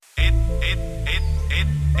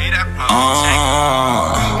Take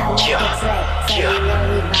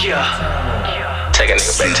a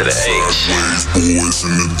nigga back to the H.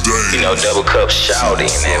 You know, double cup shouty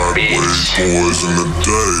and that bitch.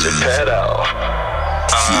 Geppetto.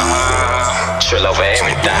 Trill over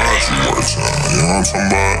everything.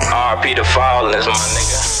 RP the Fallers, my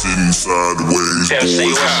nigga. Sittin' sideways, MC,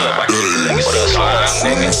 what's up? I keep the niggas with us line,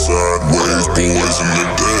 nigga. Sideways, boys in the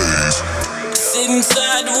days. Sitting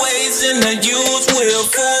sideways in the used wheel,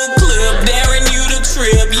 full clip, daring you to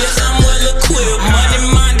trip. Yes, I'm well equipped,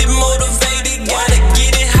 money-minded, motivated, gotta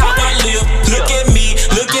get it how I live. Look at me,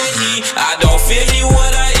 look at he, I don't feel he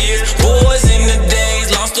what I is. Boys in the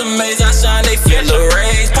days, lost the maze, I shine, they feel the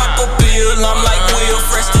rays. Pop a pill, I'm like Will,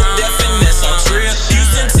 fresh to death, and that's on Trill.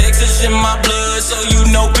 Houston, Texas in my blood, so you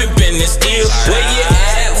know pimpin' is still. Where you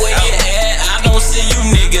at, where you at? I don't see you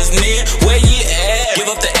niggas near. Where you at? Give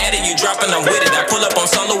up the addy, you droppin', I'm with it. I pull up on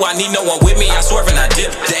solo, I need no one with me. I swerve and I dip.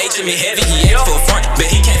 The H in me heavy, he asked for a front, but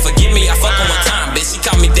he can't forgive me. I fuck him one time, bitch. He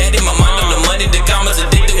call me daddy. My mind on the money, the commas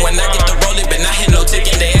addicted. When I get the rolling, but not hit no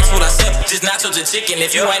ticket. They ask what I sell, just nachos and chicken.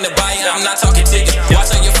 If you ain't a buyer, I'm not talking tickets. Watch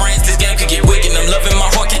all your friends, this game could get wicked. I'm loving my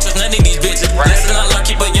heart, can't trust none of these bitches. Listen, I learn,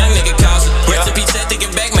 keep a young nigga cautious. Rest in peace, thinking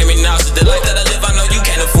back made me nauseous. The life that I live, I know you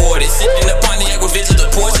can't afford it. Sitting in the Pontiac with visions of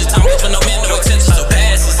Porsches. Time for no man, no attention, so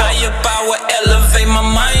passes. Higher power, elevate my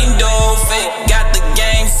mind, oh. Fake got the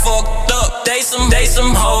game fucked up. They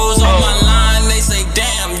some hoes on my line. They say,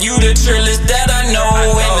 damn, you the trillest that I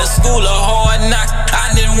know. In the school of hard knocks, I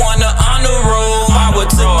didn't wanna honor roll. I would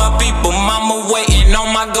tell my people, mama waiting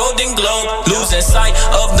on my golden globe. Losing sight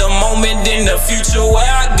of the moment in the future where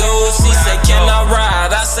I go. She say, can I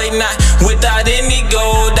ride? I say, not without any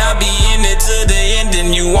gold. I be in it to the end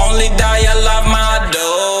and you only die alive, my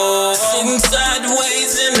dog. Sitting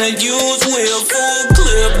sideways in a used wheel, full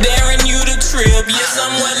clip, daring you to trip. Yes,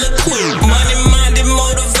 I'm well equipped, money-minded,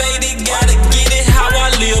 motivated, gotta get it how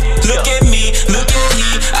I live. Look at me, look at he,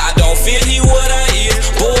 I don't feel he what I is.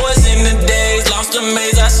 Boys in the days, lost the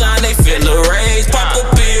maze, I shine, they feel the rays. Pop a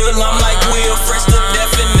pill, I'm like Will, fresh to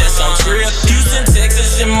death, and that's on Trill. Houston,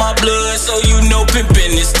 Texas in my blood, so you know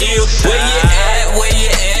pimpin' is still. Where you at, where you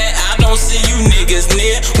at? I don't see you niggas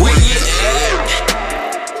near. Where you at?